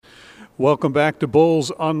Welcome back to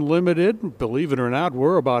Bulls Unlimited. Believe it or not,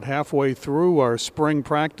 we're about halfway through our spring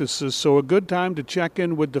practices, so a good time to check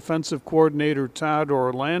in with defensive coordinator Todd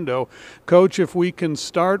Orlando. Coach, if we can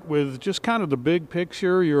start with just kind of the big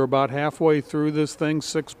picture, you're about halfway through this thing,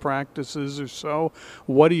 6 practices or so.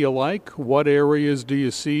 What do you like? What areas do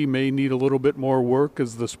you see may need a little bit more work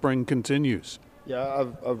as the spring continues? Yeah,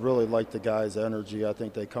 I've really liked the guys' energy. I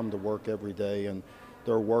think they come to work every day and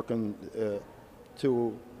they're working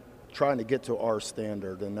to trying to get to our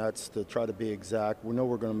standard, and that's to try to be exact. We know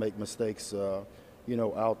we're going to make mistakes,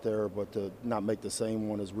 out there, but to not make the same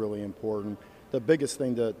one is really important. The biggest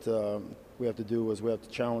thing that we have to do is we have to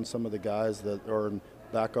challenge some of the guys that are in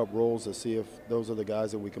backup roles to see if those are the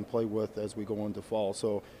guys that we can play with as we go into fall.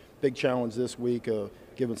 So big challenge this week,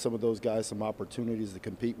 giving some of those guys some opportunities to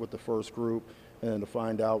compete with the first group and to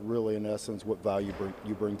find out really in essence what value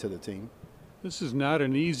you bring to the team. This is not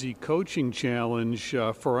an easy coaching challenge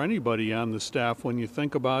for anybody on the staff. When you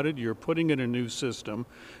think about it, you're putting in a new system.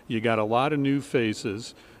 You got a lot of new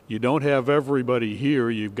faces. You don't have everybody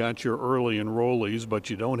here. You've got your early enrollees, but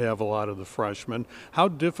you don't have a lot of the freshmen. How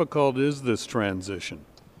difficult is this transition?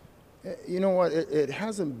 You know what? It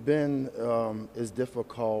hasn't been as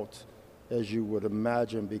difficult as you would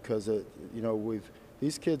imagine because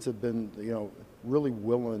these kids have been really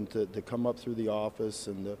willing to come up through the office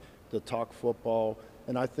and to talk football.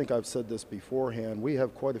 And I think I've said this beforehand, we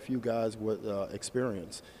have quite a few guys with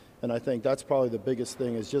experience. And I think that's probably the biggest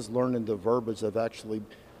thing is just learning the verbiage of actually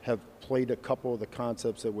have played a couple of the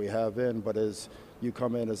concepts that we have in. But as you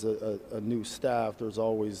come in as a new staff, there's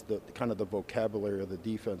always the kind of the vocabulary of the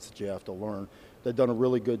defense that you have to learn. They've done a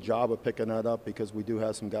really good job of picking that up because we do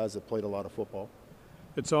have some guys that played a lot of football.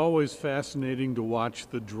 It's always fascinating to watch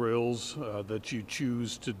the drills that you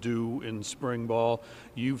choose to do in spring ball.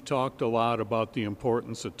 You've talked a lot about the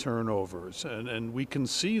importance of turnovers, and we can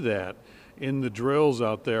see that in the drills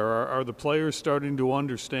out there. Are the players starting to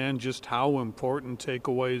understand just how important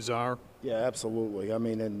takeaways are? Yeah, absolutely. I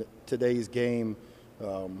mean, in today's game,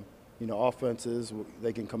 offenses,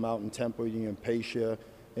 they can come out and tempo you and pace you.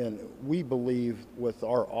 And we believe with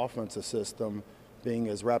our offensive system, being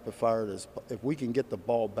as rapid fired as if we can get the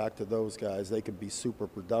ball back to those guys, they could be super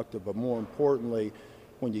productive. But more importantly,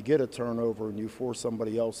 when you get a turnover and you force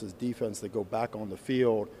somebody else's defense to go back on the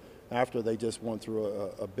field after they just went through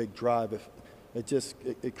a big drive,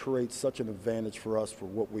 it creates such an advantage for us for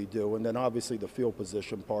what we do. And then obviously the field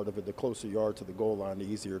position part of it, the closer you are to the goal line, the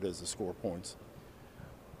easier it is to score points.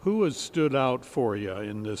 Who has stood out for you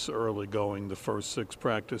in this early going, the first 6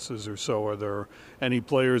 practices or so? Are there any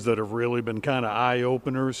players that have really been kind of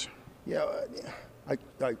eye-openers? Yeah,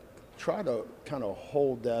 I try to kind of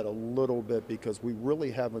hold that a little bit because we really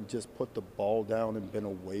haven't just put the ball down and been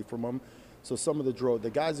away from them. So some of the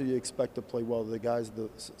guys that you expect to play well,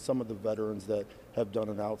 some of the veterans that have done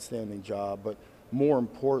an outstanding job. But more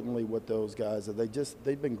importantly with those guys,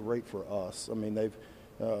 they've been great for us. I mean,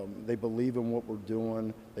 they believe in what we're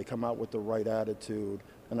doing. They come out with the right attitude.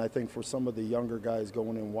 And I think for some of the younger guys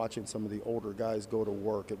going in, watching some of the older guys go to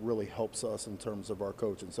work, it really helps us in terms of our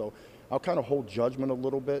coaching. So I'll kind of hold judgment a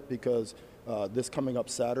little bit because this coming up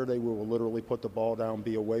Saturday, we will literally put the ball down,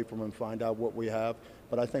 be away from them, find out what we have.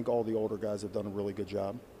 But I think all the older guys have done a really good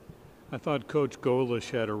job. I thought Coach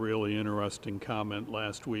Golish had a really interesting comment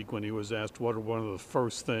last week when he was asked what are one of the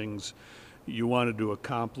first things you wanted to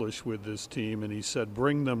accomplish with this team, and he said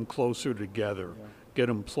bring them closer together, get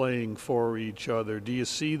them playing for each other. Do you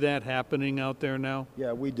see that happening out there now?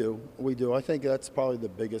 Yeah, we do. I think that's probably the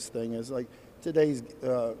biggest thing is like today's,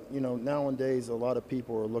 nowadays a lot of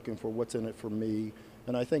people are looking for what's in it for me.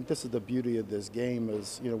 And I think this is the beauty of this game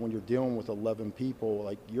is, when you're dealing with 11 people,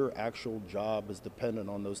 like your actual job is dependent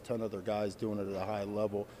on those 10 other guys doing it at a high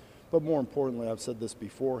level. But more importantly, I've said this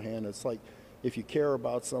beforehand, it's like if you care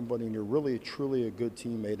about somebody and you're really truly a good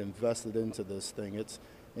teammate invested into this thing,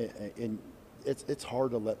 it's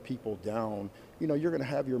hard to let people down. You're going to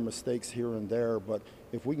have your mistakes here and there, but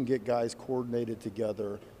if we can get guys coordinated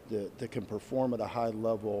together that can perform at a high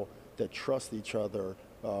level, that trust each other,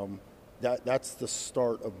 that's the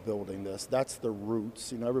start of building this. That's the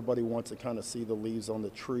roots. Everybody wants to kind of see the leaves on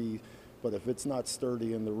the tree, but if it's not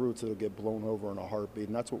sturdy in the roots, it'll get blown over in a heartbeat,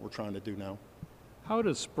 and that's what we're trying to do now. How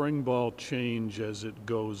does spring ball change as it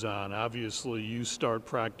goes on? Obviously, you start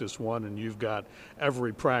practice 1 and you've got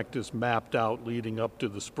every practice mapped out leading up to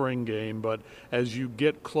the spring game, but as you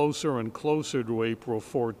get closer and closer to April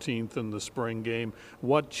 14th and the spring game,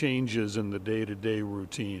 what changes in the day-to-day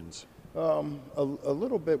routines? A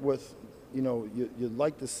little bit with, you'd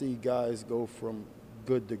like to see guys go from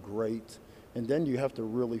good to great, and then you have to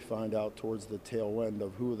really find out towards the tail end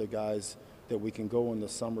of who are the guys that we can go in the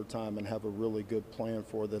summertime and have a really good plan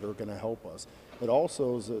for that are going to help us. It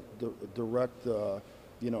also is a direct,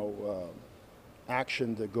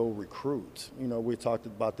 action to go recruit. We talked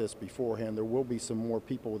about this beforehand. There will be some more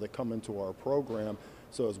people that come into our program.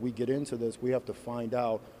 So as we get into this, we have to find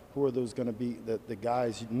out who are those going to be, the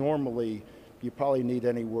guys. Normally, you probably need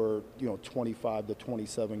anywhere, 25 to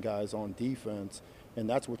 27 guys on defense, and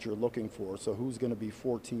that's what you're looking for. So who's going to be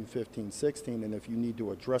 14, 15, 16, and if you need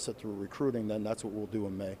to address it through recruiting, then that's what we'll do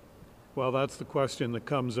in May. Well, that's the question that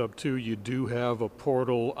comes up, too. You do have a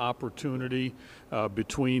portal opportunity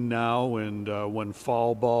between now and when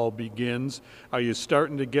fall ball begins. Are you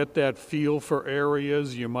starting to get that feel for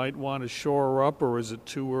areas you might want to shore up, or is it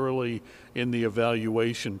too early in the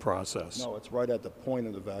evaluation process? No, it's right at the point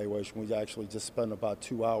of the evaluation. We actually just spent about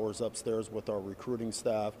 2 hours upstairs with our recruiting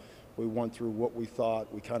staff. We went through what we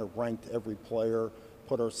thought. We kind of ranked every player,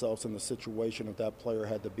 put ourselves in the situation if that player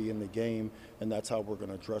had to be in the game, and that's how we're going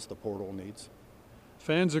to address the portal needs.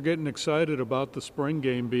 Fans are getting excited about the spring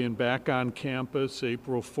game being back on campus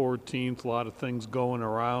April 14th. A lot of things going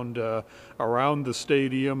around the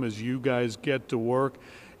stadium as you guys get to work.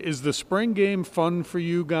 Is the spring game fun for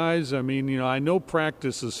you guys? I mean, I know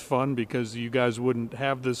practice is fun because you guys wouldn't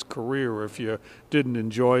have this career if you didn't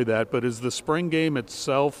enjoy that, but is the spring game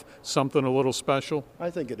itself something a little special? I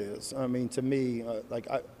think it is. I mean, to me,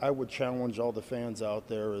 I would challenge all the fans out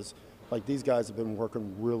there is, these guys have been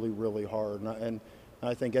working really, really hard, and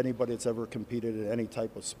I think anybody that's ever competed in any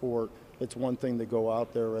type of sport, it's one thing to go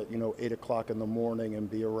out there at 8 o'clock in the morning and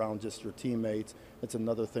be around just your teammates. It's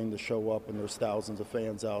another thing to show up and there's thousands of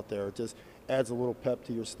fans out there. It just adds a little pep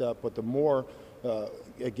to your step. But the more,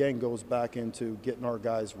 again, goes back into getting our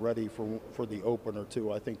guys ready for the opener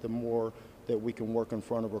too. I think the more that we can work in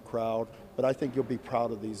front of a crowd. But I think you'll be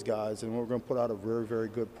proud of these guys, and we're going to put out a very, very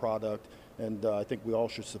good product, and I think we all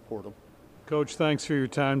should support them. Coach, thanks for your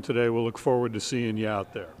time today. We'll look forward to seeing you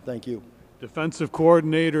out there. Thank you. Defensive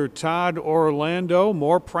coordinator Todd Orlando.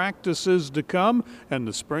 More practices to come, and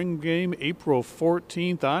the spring game April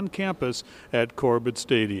 14th on campus at Corbett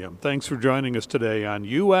Stadium. Thanks for joining us today on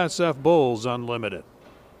USF Bulls Unlimited.